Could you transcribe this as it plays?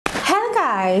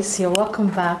guys, you're welcome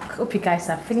back. Hope you guys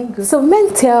are feeling good. So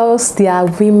men tells their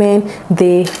women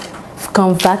they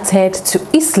converted to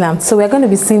Islam, so we're going to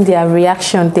be seeing their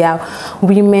reaction, their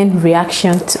women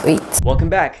reaction to it. Welcome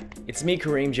back, it's me,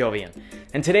 Kareem Jovian,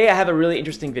 and today I have a really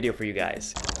interesting video for you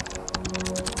guys.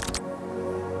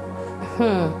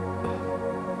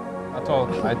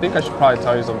 I think I should probably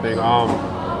tell you something.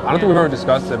 I don't think we've ever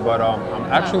discussed it, but I'm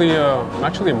actually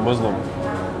a Muslim.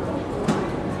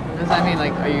 Does that mean,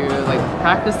 like, are you like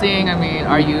practicing? I mean,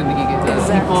 are you the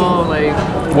people like?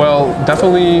 Well,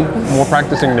 definitely more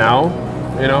practicing now,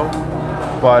 you know.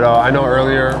 But I know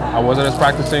earlier I wasn't as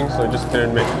practicing, so it just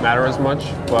didn't matter as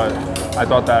much. But I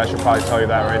thought that I should probably tell you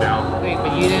that right now. Wait,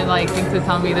 but you didn't like think to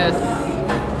tell me this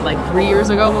like 3 years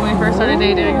ago when we first started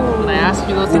dating? When I asked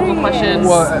you those simple questions.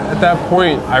 Well, at that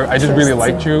point, I just really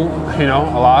liked you, you know,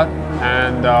 a lot.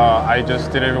 And I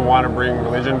just didn't even want to bring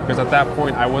religion because at that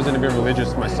point I wasn't even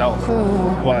religious myself.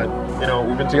 But you know,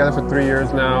 we've been together for 3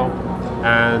 years now,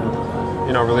 and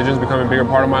you know, religion's become a bigger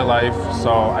part of my life.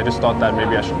 So I just thought that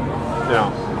maybe I should, you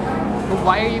know. But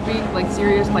why are you being like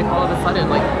serious like all of a sudden,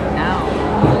 like now?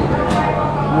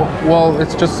 Well,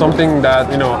 it's just something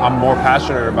that, you know, I'm more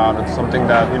passionate about. It's something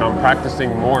that, you know, I'm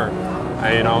practicing more.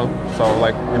 And, you know, so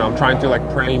like, you know, I'm trying to like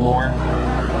pray more.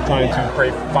 Trying to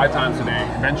pray 5 times a day,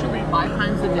 eventually. 5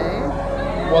 times a day?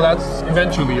 Well, that's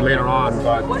eventually later on,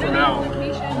 but what for are now. the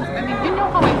implications? I mean, you know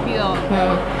how I feel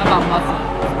about Muslims,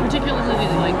 particularly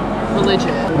like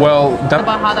religion. Well,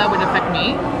 about how that would affect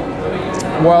me.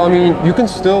 Well, I mean, you can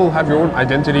still have your own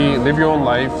identity, live your own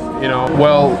life, you know.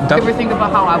 Well, you ever think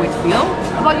about how I would feel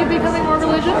about you becoming more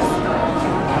religious?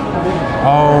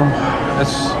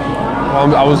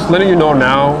 I was letting you know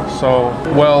now. So,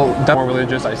 well, definitely more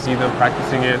religious. I see them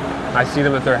practicing it. I see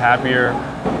them that they're happier,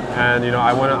 and you know,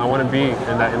 I want to be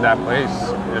in that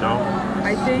place. You know.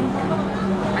 I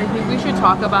think we should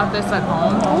talk about this at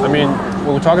home. I mean,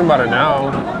 we're talking about it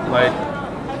now. Like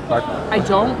I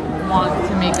don't want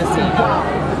to make a scene.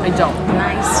 I don't.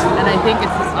 Nice. And I think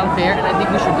it's just unfair. And I think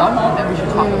we should go home and we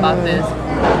should talk about this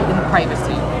in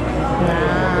privacy.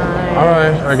 Nice. All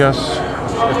right, I guess.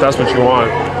 If that's what you want,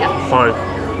 fine,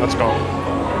 let's go.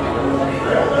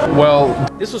 Well,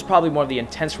 this was probably one of the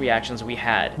intense reactions we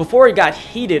had. Before it got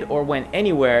heated or went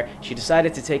anywhere, she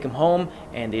decided to take him home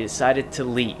and they decided to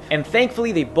leave. And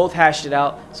thankfully they both hashed it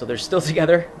out, so they're still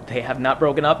together. They have not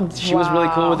broken up. She was really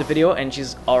cool with the video and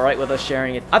she's alright with us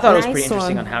sharing it. I thought it was pretty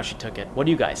interesting on how she took it. What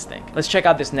do you guys think? Let's check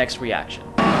out this next reaction.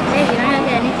 Hey, you don't have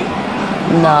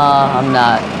anything? No, I'm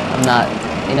not.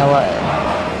 You know what?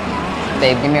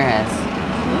 Babe, give me your hands.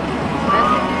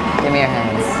 Give me your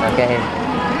hands, okay?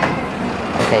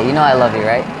 Okay, you know I love you,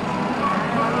 right?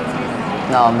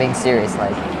 No, I'm being serious,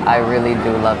 like, I really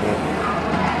do love you.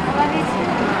 I love you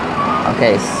too.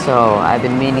 Okay, so I've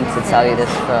been meaning to tell you this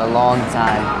for a long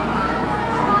time.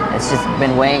 It's just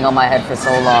been weighing on my head for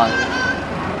so long.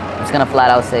 I'm just gonna flat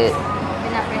out say it.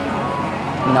 You're not breaking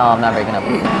up? No, I'm not breaking up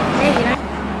with you. Hey, you don't...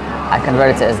 I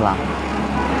converted to Islam.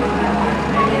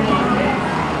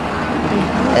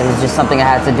 It was just something I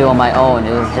had to do on my own.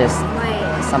 It was just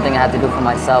something I had to do for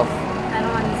myself. I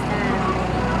don't understand.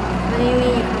 What do you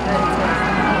mean you converted to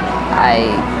Islam?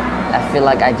 I feel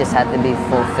like I just had to be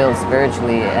fulfilled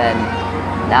spiritually, and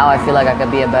now I feel like I could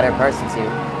be a better person too.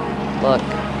 Look,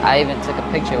 I even took a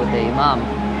picture with the Imam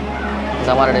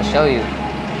because I wanted to show you.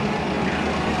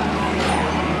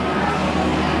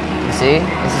 You see?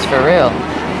 This is for real.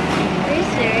 Are you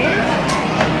serious?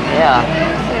 Yeah. Are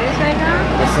you serious right now?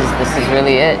 This is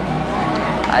really it.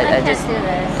 I can't do this.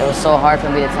 It was so hard for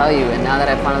me to tell you, and now that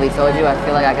I finally told you, I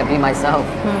feel like I could be myself.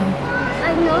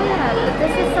 I know that, but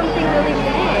this is something really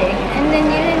big. And then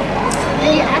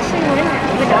you actually went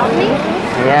without me?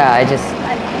 Yeah, I'm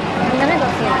gonna go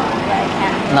see him, but I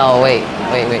can't. No, wait,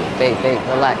 babe,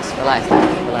 relax.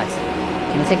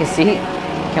 Can you take a seat?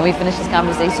 Can we finish this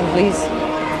conversation, please?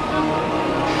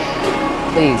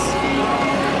 Please.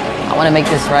 I want to make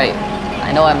this right.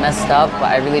 I know I messed up,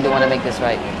 but I really do want to make this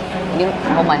right. Can you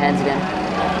hold my hands again?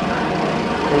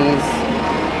 Please.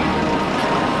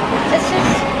 It's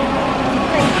just,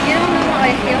 like, you don't know how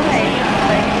I feel right now.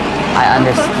 Like, I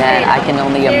understand. I can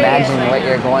only imagine what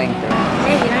you're going through.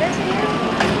 Hey, you know this again?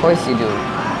 Of course you do.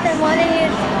 Then why didn't you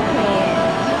tell me?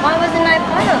 Why wasn't I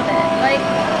part of it? Like,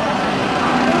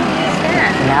 I don't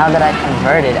understand. Now that I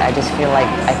converted, I just feel like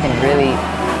I can really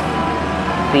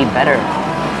be better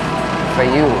for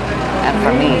you and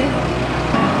for me.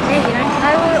 Hey, you know,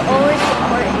 I will always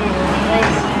support you. Like,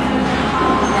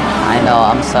 I know,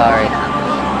 I'm sorry.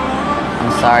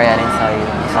 I'm sorry I didn't tell you.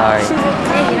 I'm sorry.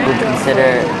 hey, you know, Would you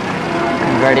consider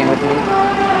converting with me?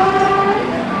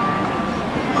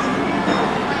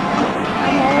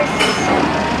 I'm always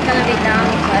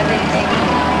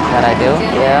That I do?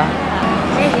 Yeah.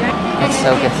 Baby, It's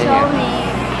so good to show hear. me,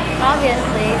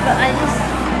 obviously,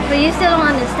 but you still don't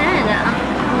understand.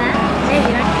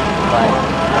 Baby, But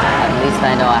at least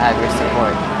I know I have your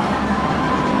support.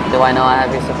 Do I know I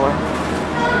have your support? of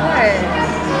course.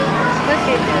 Of course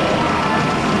you do.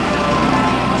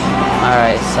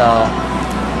 Alright, so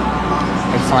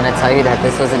I just want to tell you that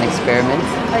this was an experiment.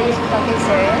 Are you fucking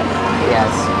serious?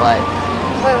 Yes, but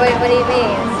Wait, what do you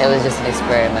mean? it was just an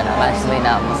experiment. I'm actually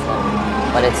not Muslim.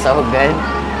 But it's so good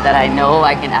that I know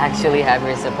I can actually have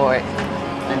your support.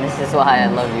 And this is why I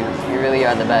love you. You really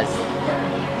are the best.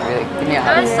 Really, give me a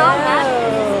hug. I'm so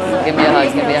happy. Give me a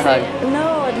hug, give me a hug.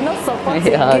 No, not supporting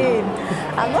Give me a hug. again.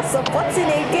 I'm not supporting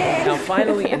again. Now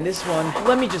finally in this one,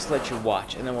 let me just let you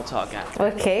watch and then we'll talk after.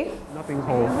 Okay. Nothing's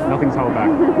held back.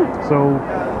 So,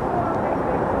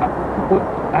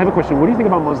 I have a question. What do you think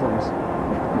about Muslims?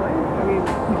 I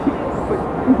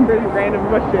mean, very random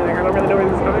question. Like, I don't really know where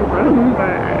this is coming from, but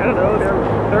I don't know.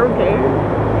 They're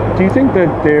okay. Do you think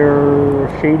that they're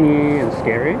shady and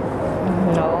scary?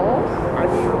 No. I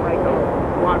mean, like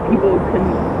a lot of people can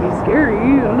be scary.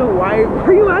 I don't know why. Why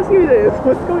are you asking me this?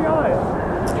 What's going on?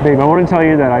 Babe, I want to tell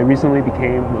you that I recently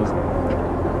became Muslim.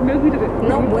 No, we didn't.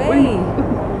 No What are way.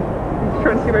 you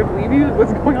trying to see if I believe you?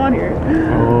 What's going on here?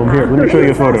 Here, let me show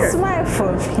you a photo. Smile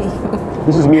for me.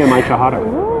 This is me and my shahada.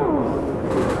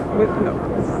 What, no,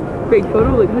 this is fake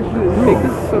photo? Like, how'd you do this? Fake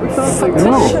this photo stuff? Like, I don't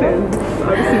No. understand.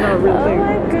 Obviously not a real Oh thing.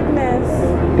 my goodness.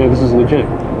 Yeah, this is legit.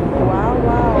 Wow,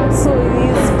 wow. So it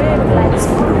is babe like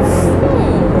proof.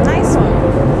 Nice one.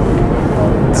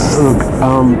 Look,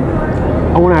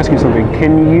 I want to ask you something.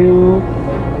 Can you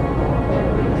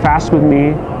fast with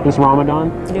me this Ramadan?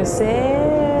 You say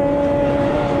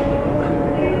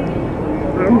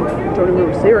I don't even know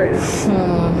what to say right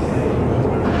now.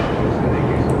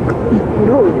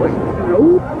 No, like,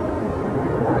 no.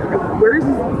 Where's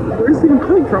it even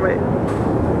coming from? It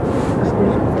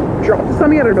just dropped this on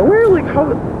me out of nowhere. Like, how?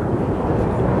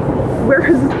 Where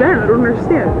has this been? I don't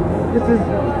understand. This is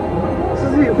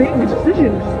a big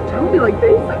decision. Just tell me like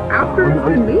this after it's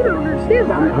been made. I don't understand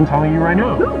that. I'm telling you right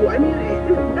now. No, I mean,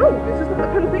 no. This isn't the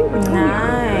kind of thing. You tell me.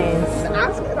 nice.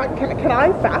 Ask can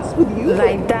I fast with you?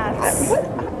 Like that. What?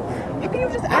 How can you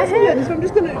just ask me that if I'm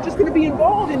just gonna be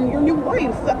involved in your new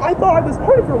life? I thought I was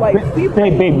part of your life. Babe,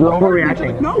 you're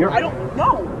overreacting. No, I don't.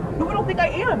 No, I don't think I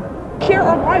am. Share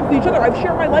our lives with each other. I've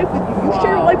shared my life with you. You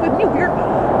share your life with me.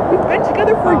 We've been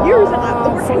together for years,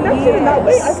 and we're for connected in that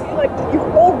way. I years. feel like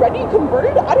you're already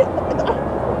converted. How did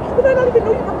I not even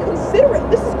know you were considerate?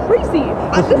 This is crazy.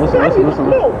 Listen.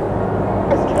 No.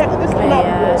 I can't. This is not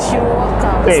Yeah, real. she will walk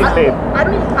out. Babe. I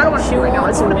don't want to see you right now. I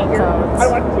just want to be She here. wants to I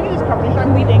don't want to continue this conversation.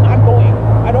 I'm leaving. I'm going.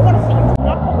 I don't want to see you. Do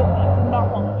not come with me. Do not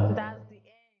come with me. That's the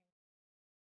end.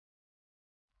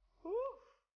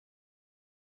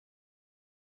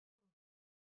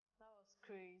 That was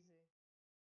crazy.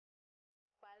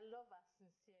 But I love her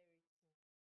sincerity.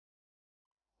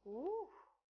 Ooh.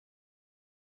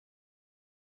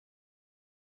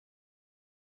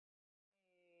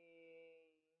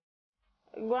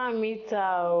 Go and meet her.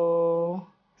 Oh.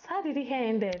 So how did it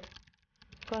ended?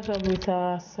 Caught up with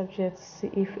our subject to see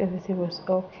if everything was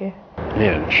okay.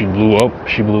 Yeah, she blew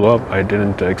up. I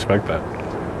didn't expect that.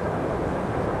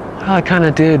 I kind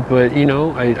of did, but you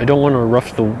know, I don't want to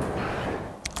rough the.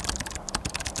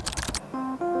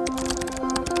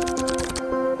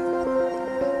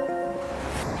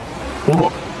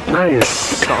 Oh,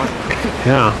 nice.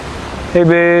 Yeah. Hey,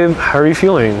 babe. How are you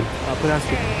feeling?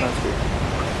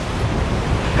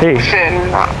 Hey.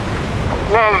 Listen,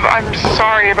 love, I'm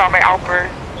sorry about my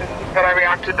outburst and that I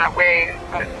reacted that way.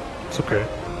 But, It's okay.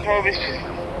 it was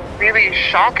just really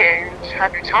shocking to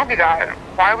have you tell me that.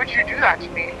 Why would you do that to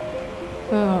me?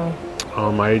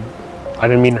 I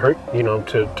didn't mean to hurt,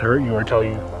 to hurt you or tell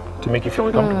you to make you feel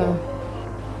uncomfortable.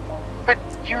 But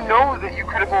you know that you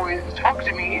could have always talked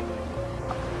to me.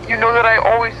 You know that I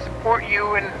always support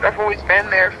you and I've always been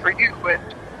there for you, but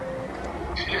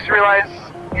to just realize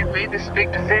you made this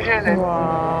big decision and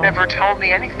never told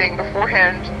me anything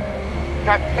beforehand,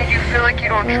 that made you feel like you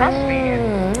don't trust me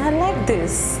I like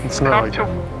this. It's not like enough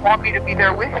to want me to be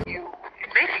there with you in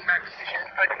making that decision.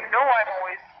 But you know I'm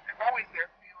always there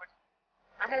for you.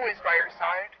 I'm always by your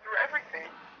side through everything.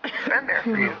 I've been there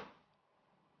for you.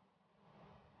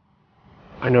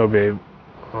 I know, babe.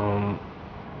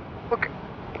 Look,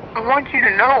 I want you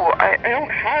to know I don't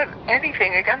have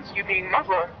anything against you being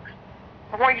Muslim.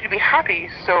 I want you to be happy,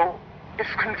 so if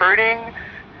converting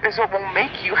is what will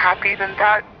make you happy, then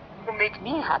that will make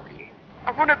me happy.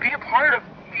 I want to be a part of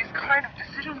these kind of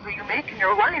decisions that you make in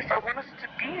your life. I want us to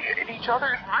be in each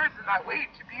other's lives in that way,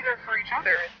 to be there for each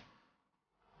other.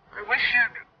 I wish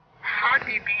you'd had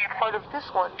me be a part of this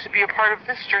one, to be a part of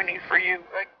this journey for you,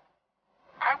 like,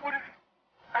 I would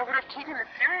have taken it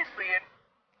seriously, and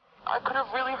I could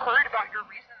have really heard about your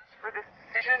reasons for this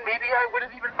decision. Maybe I would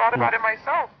have even thought about it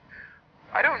myself.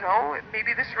 I don't know.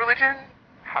 Maybe this religion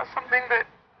has something that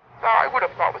I would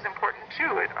have thought was important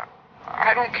too.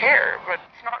 I don't care, but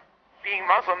it's not being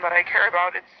Muslim that I care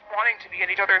about. It's wanting to be in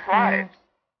each other's lives.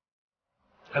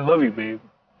 I love you, babe.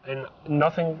 And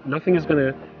nothing is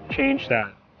gonna change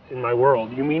that in my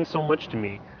world. You mean so much to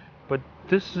me. But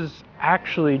this is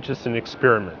actually just an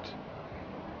experiment.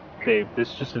 Babe,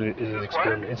 this just is an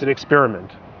experiment. It's an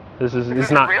experiment.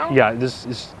 It's not real? Yeah,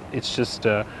 it's just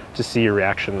to see your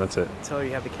reaction, that's it. Tell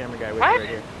you have the camera guy with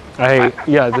you right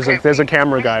here. There's a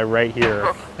camera guy right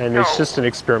here, and it's just an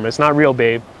experiment. It's not real,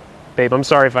 babe. Babe, I'm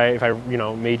sorry if I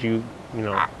made you,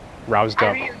 roused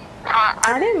up. I mean,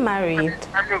 I didn't married.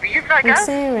 I'm relieved, I guess.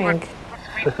 saying.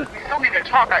 We still need to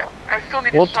talk. I still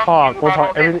need We'll to talk. talk. To you We'll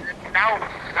about talk. all this, and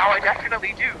now I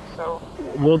definitely do. So.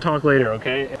 We'll talk later,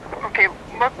 okay? Okay,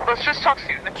 let's just talk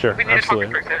soon. Sure, We need absolutely.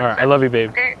 to talk in person. All right, I love you, babe.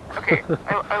 Okay.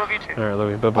 I love you too. All right, love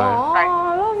you. Bye-bye.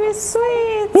 Oh, love is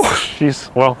sweet.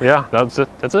 Jeez. Well, yeah, that's it.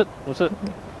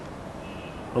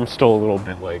 I'm still a little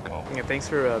bit like, Yeah, thanks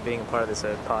for being a part of this. I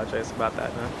apologize about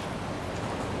that, man.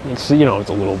 it's a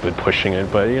little bit pushing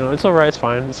it, but it's all right. It's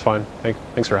fine.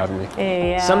 Thanks for having me.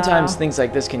 Yeah. Sometimes things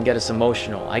like this can get us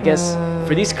emotional. I guess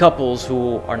for these couples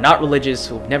who are not religious,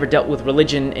 who've never dealt with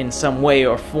religion in some way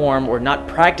or form, or not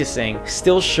practicing,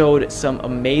 still showed some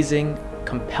amazing,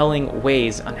 compelling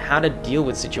ways on how to deal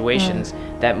with situations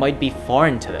that might be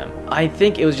foreign to them. I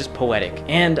think it was just poetic,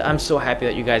 and I'm so happy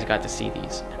that you guys got to see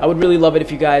these. I would really love it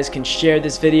if you guys can share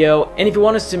this video, and if you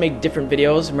want us to make different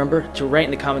videos, remember to write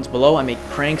in the comments below. I make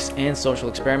pranks and social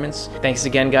experiments. Thanks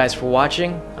again, guys, for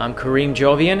watching. I'm Kareem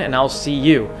Jovian, and I'll see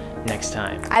you next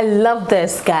time. I love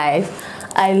this, guys.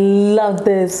 I love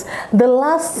this. The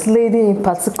last lady in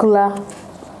particular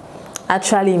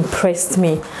actually impressed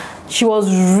me. She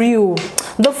was real.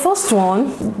 The first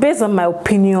one, based on my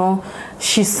opinion,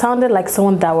 she sounded like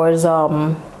someone that was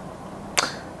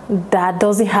that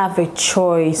doesn't have a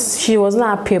choice. She was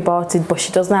not happy about it, but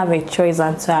she doesn't have a choice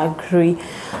and to agree.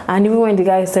 And even when the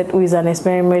guy said, "Oh, it's an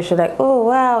experiment," she's like, "Oh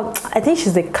wow, I think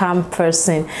she's a calm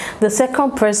person." The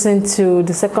second person too,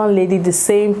 the second lady, the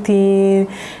same thing.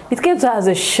 It came to her as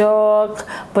a shock,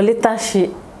 but later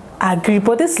she agree.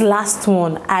 But this last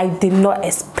one, I did not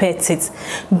expect it.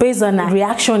 Based on her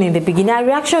reaction in the beginning, her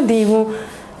reaction didn't even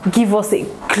give us a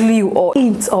clue or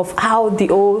hint of how the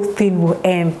whole thing will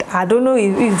end. I don't know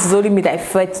if it's only me that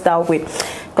felt that way,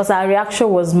 because her reaction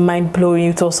was mind-blowing.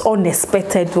 It was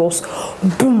unexpected. It was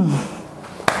boom.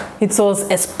 It was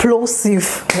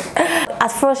explosive. At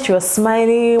first she was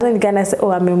smiling. Then the guy said,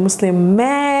 "Oh, I'm a Muslim."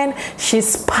 Man, she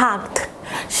sparked.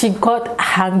 She got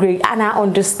angry, and I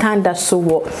understand that so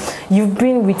well. You've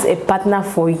been with a partner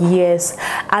for years,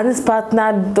 and this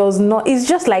partner does not, it's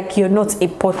just like you're not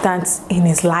important in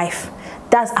his life.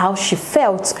 That's how she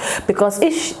felt. Because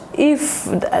if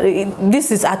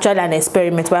this is actually an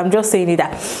experiment, but I'm just saying it,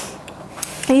 that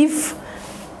if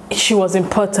she was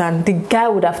important, the guy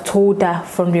would have told her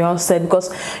from the onset.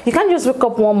 Because you can't just wake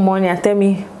up one morning and tell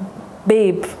me,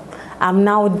 "Babe, I'm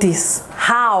now this."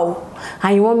 How?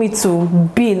 And you want me to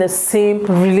be in the same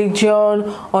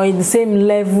religion or in the same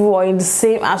level or in the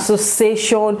same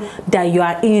association that you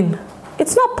are in?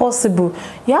 It's not possible.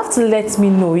 You have to let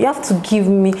me know. You have to give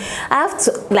me, I have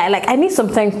to, like I need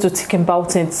some time to think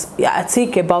about it. Yeah,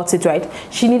 think about it, right?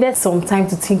 She needed some time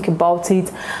to think about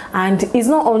it. And it's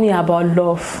not only about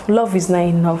love. Love is not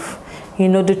enough.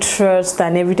 The trust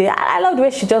and everything. I love the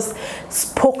way she just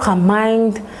spoke her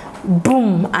mind,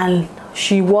 boom, and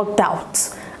she walked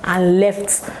out and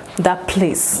left that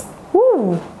place.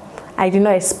 Woo! I did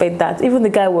not expect that. Even the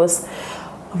guy was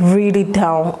really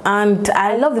down. And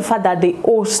I love the fact that the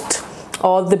host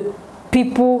or the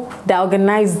people that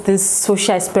organized this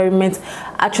social experiment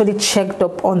actually checked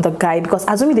up on the guy, because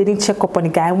assuming they didn't check up on the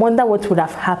guy, I wonder what would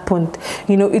have happened.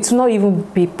 It's not even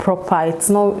be proper. It's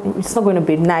not going to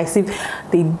be nice if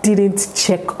they didn't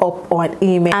check up on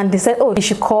him. And they said, "Oh, you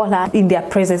should call her in their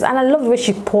presence." And I love the way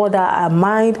she poured her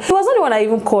mind. She was not the one I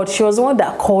even called. She was the one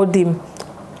that called him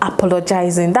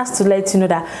apologizing. That's to let you know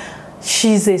that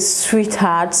she's a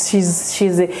sweetheart.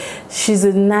 She's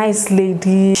a nice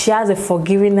lady. She has a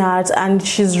forgiving heart, and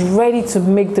she's ready to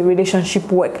make the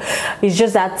relationship work. It's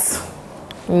just that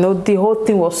the whole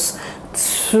thing was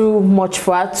too much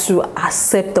for her to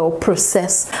accept or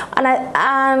process.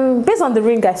 And based on the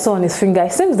ring I saw on his finger,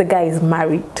 it seems the guy is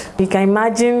married. You can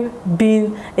imagine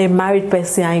being a married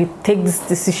person and you take this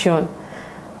decision.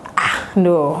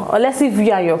 No, unless if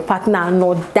you and your partner are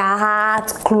not that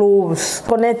close,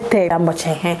 connected that much.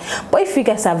 But if you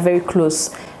guys are very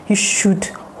close, you should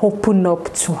open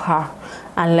up to her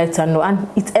and let her know. And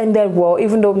it ended well,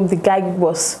 even though the guy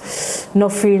was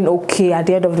not feeling okay. At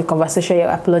the end of the conversation, he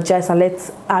apologized and let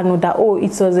her know that, oh,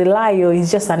 it was a lie, or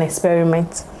it's just an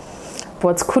experiment.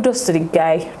 But kudos to the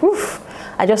guy. Oof.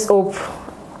 I just hope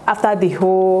after the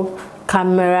whole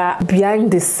camera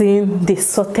behind the scene, they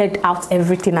sorted out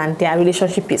everything and their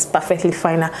relationship is perfectly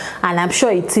fine, and I'm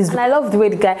sure it is. And I love the way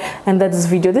the guy ended this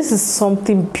video. This is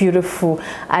something beautiful.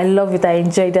 I love it. I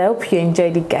enjoyed it. I hope you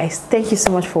enjoyed it, guys. Thank you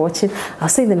so much for watching. I'll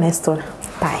see you in the next one.